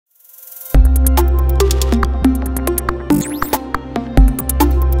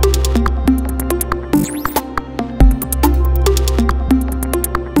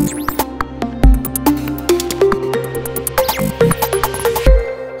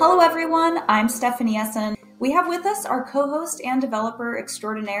Hello everyone, I'm Stephanie Essin. We have with us our co-host and developer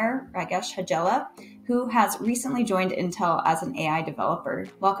extraordinaire, Ragesh Hajela, who has recently joined Intel as an AI developer.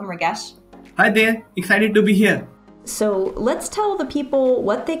 Welcome, Ragesh. Hi there, excited to be here. So let's tell the people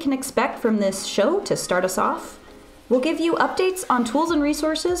what they can expect from this show to start us off. We'll give you updates on tools and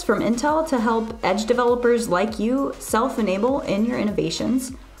resources from Intel to help edge developers like you self-enable in your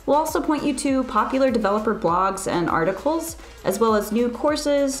innovations. We'll also point you to popular developer blogs and articles, as well as new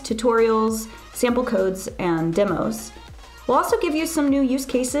courses, tutorials, sample codes, and demos. We'll also give you some new use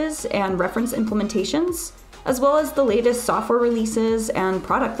cases and reference implementations, as well as the latest software releases and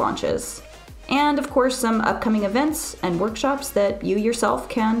product launches. And of course, some upcoming events and workshops that you yourself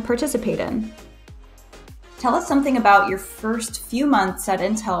can participate in. Tell us something about your first few months at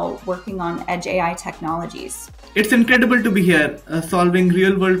Intel working on edge AI technologies. It's incredible to be here, solving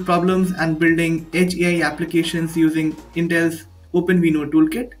real-world problems and building edge AI applications using Intel's OpenVINO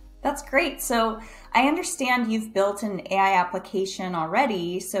Toolkit. That's great. So I understand you've built an AI application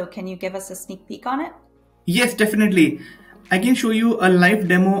already, so can you give us a sneak peek on it? Yes, definitely. I can show you a live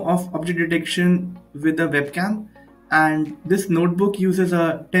demo of object detection with a webcam, and this notebook uses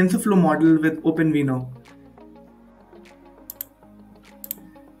a TensorFlow model with OpenVINO.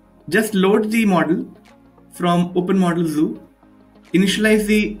 Just load the model from OpenModelZoo, initialize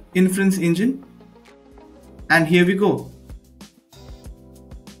the inference engine, and here we go.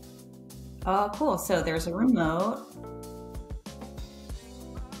 Oh, cool. So there's a remote.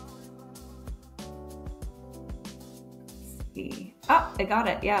 Let's see. Oh, I got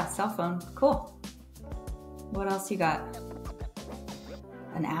it. Yeah, cell phone. Cool. What else you got?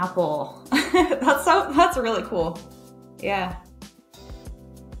 An apple. That's really cool. Yeah.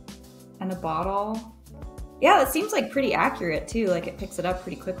 And a bottle. Yeah, that seems like pretty accurate too. Like it picks it up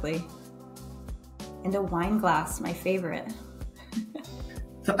pretty quickly. And a wine glass, my favorite.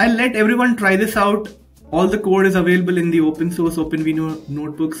 So I'll let everyone try this out. All the code is available in the open source OpenVINO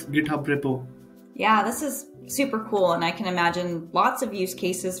Notebooks GitHub repo. Yeah, this is super cool. And I can imagine lots of use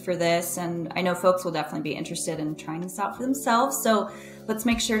cases for this. And I know folks will definitely be interested in trying this out for themselves. So let's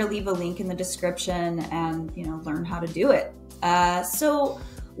make sure to leave a link in the description and, learn how to do it. So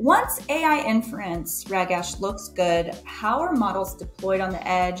once AI inference, Ragesh, looks good, how are models deployed on the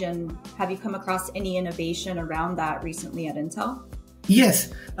edge, and have you come across any innovation around that recently at Intel? Yes,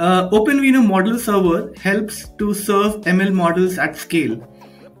 OpenVINO Model Server helps to serve ML models at scale.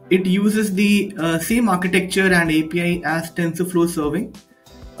 It uses the same architecture and API as TensorFlow serving.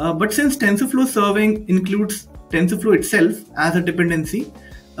 But since TensorFlow serving includes TensorFlow itself as a dependency,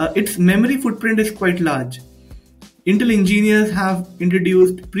 its memory footprint is quite large. Intel engineers have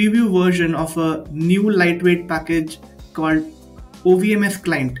introduced preview version of a new lightweight package called OVMS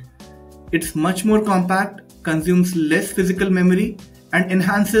client. It's much more compact, consumes less physical memory, and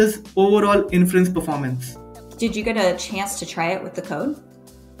enhances overall inference performance. Did you get a chance to try it with the code?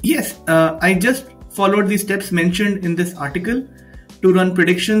 Yes, I just followed the steps mentioned in this article to run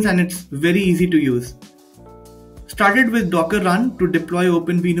predictions, and it's very easy to use. Started with Docker run to deploy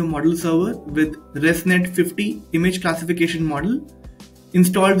OpenVINO Model Server with ResNet 50 image classification model,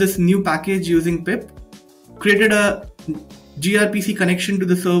 installed this new package using pip, created a gRPC connection to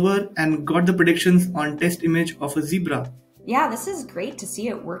the server, and got the predictions on test image of a zebra. Yeah, this is great to see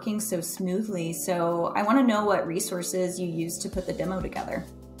it working so smoothly. So I want to know what resources you used to put the demo together.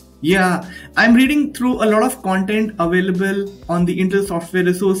 Yeah, I'm reading through a lot of content available on the Intel software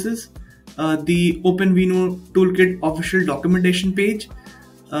resources, the OpenVINO Toolkit official documentation page,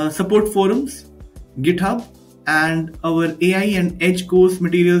 support forums, GitHub, and our AI and Edge course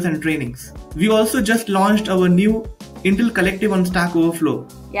materials and trainings. We also just launched our new Intel Collective on Stack Overflow.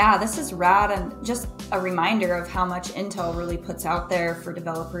 Yeah, this is rad, and just a reminder of how much Intel really puts out there for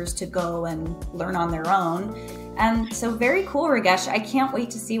developers to go and learn on their own. And so very cool, Ragesh. I can't wait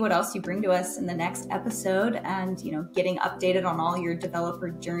to see what else you bring to us in the next episode and, getting updated on all your developer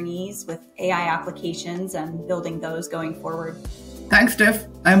journeys with AI applications and building those going forward. Thanks, Steph.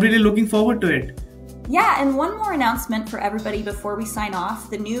 I'm really looking forward to it. Yeah, and one more announcement for everybody before we sign off.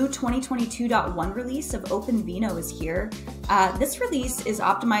 The new 2022.1 release of OpenVINO is here. This release is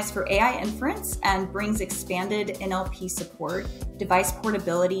optimized for AI inference and brings expanded NLP support, device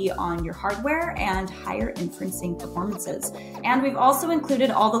portability on your hardware, and higher inferencing performances. And we've also included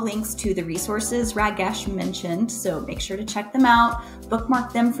all the links to the resources Ragesh mentioned, so make sure to check them out,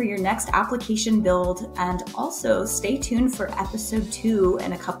 bookmark them for your next application build, and also stay tuned for episode 2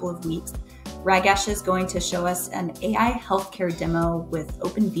 in a couple of weeks. Ragesh is going to show us an AI healthcare demo with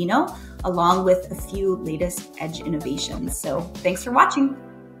OpenVINO, along with a few latest edge innovations. So thanks for watching.